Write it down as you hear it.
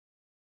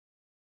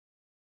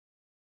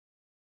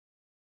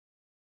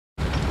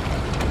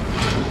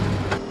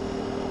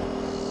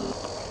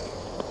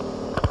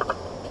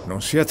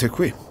non siete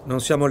qui.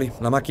 Non siamo lì,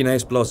 la macchina è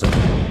esplosa.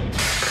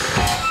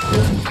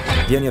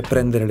 Vieni a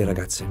prendere le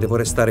ragazze. Devo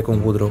restare con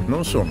Woodrow.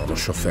 Non sono lo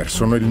chauffeur,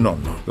 sono il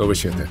nonno. Dove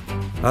siete?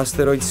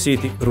 Asteroid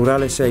City,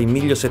 rurale 6,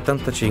 miglio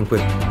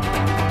 75.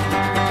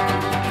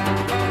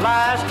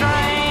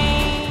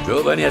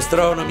 Giovani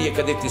astronomi e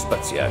cadetti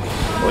spaziali.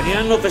 Ogni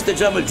anno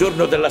festeggiamo il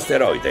giorno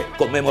dell'asteroide,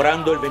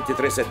 commemorando il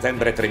 23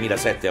 settembre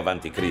 3007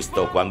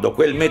 a.C., quando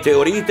quel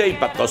meteorite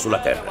impattò sulla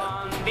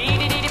Terra.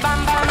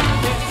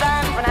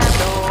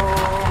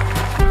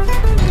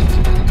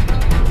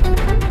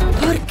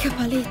 Porca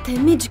paletta, è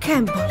Midge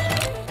Campbell.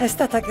 È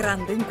stata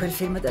grande in quel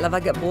film della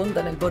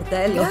vagabonda nel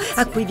bordello.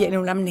 Grazie. A cui viene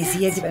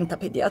un'amnesia e diventa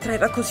pediatra.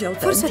 Era così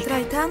autentica. Forse tra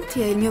i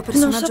tanti è il mio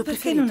personaggio Non so perché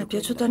preferito. non è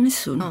piaciuto a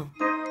nessuno. Oh.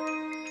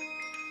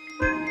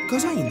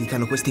 Cosa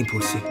indicano questi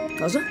impulsi?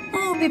 Cosa?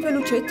 Oh, pipe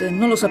lucette,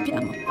 non lo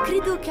sappiamo.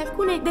 Credo che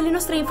alcune delle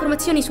nostre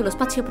informazioni sullo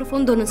spazio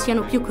profondo non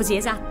siano più così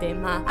esatte,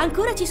 ma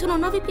ancora ci sono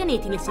 9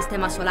 pianeti nel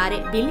sistema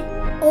solare, Billy?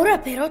 Ora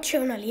però c'è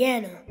un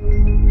alieno.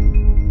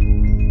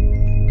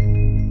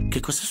 Che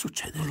cosa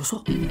succede? Non lo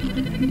so.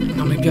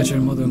 Non mi piace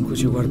il modo in cui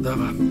ci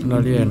guardava.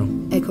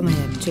 L'alieno. E come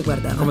ci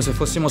guardava? Come se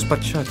fossimo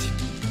spacciati.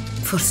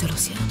 Forse lo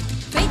siamo.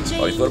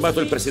 Ho informato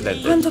il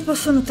presidente. Quanto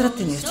possono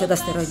trattenerci ad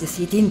Asteroid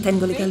City?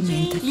 Intendo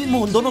legalmente. Il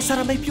mondo non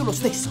sarà mai più lo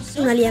stesso.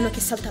 Un alieno che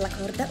salta la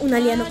corda, un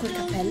alieno col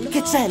cappello.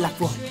 Che c'è là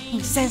fuori?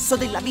 Il senso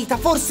della vita,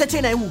 forse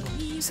ce n'è uno.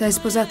 Sei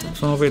sposato?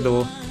 Sono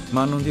vedovo,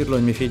 ma non dirlo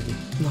ai miei figli.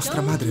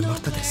 Nostra madre è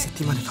morta 3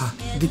 settimane fa.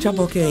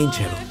 Diciamo che è in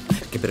cielo.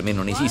 Che per me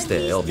non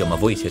esiste, è ovvio, ma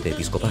voi siete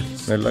episcopali.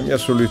 Nella mia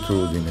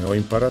solitudine ho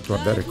imparato a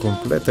dare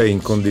completa e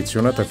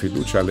incondizionata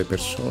fiducia alle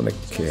persone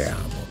che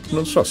amo.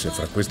 Non so se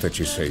fra queste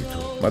ci sei tu,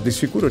 ma di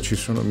sicuro ci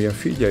sono mia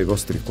figlia e i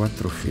vostri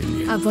 4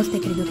 figli. A volte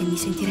credo che mi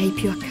sentirei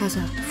più a casa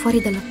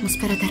fuori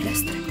dall'atmosfera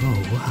terrestre. Oh,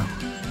 wow.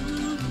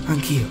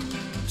 Anch'io.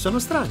 Sono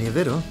strani, è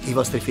vero? I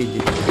vostri figli.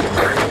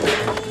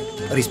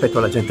 Rispetto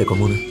alla gente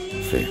comune.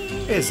 Sì.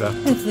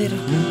 Esatto. È vero.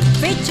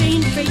 Freight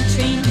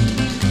train,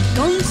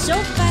 going so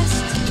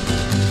fast.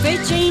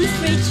 Freight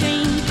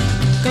train,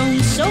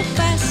 going so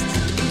fast.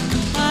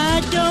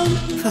 I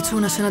don't... Faccio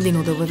una scena di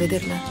nudo, vuoi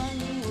vederla?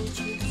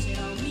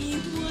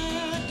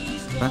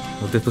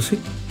 Ho detto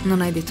sì? Non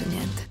hai detto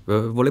niente.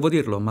 Volevo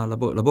dirlo, ma la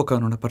bocca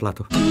non ha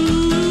parlato.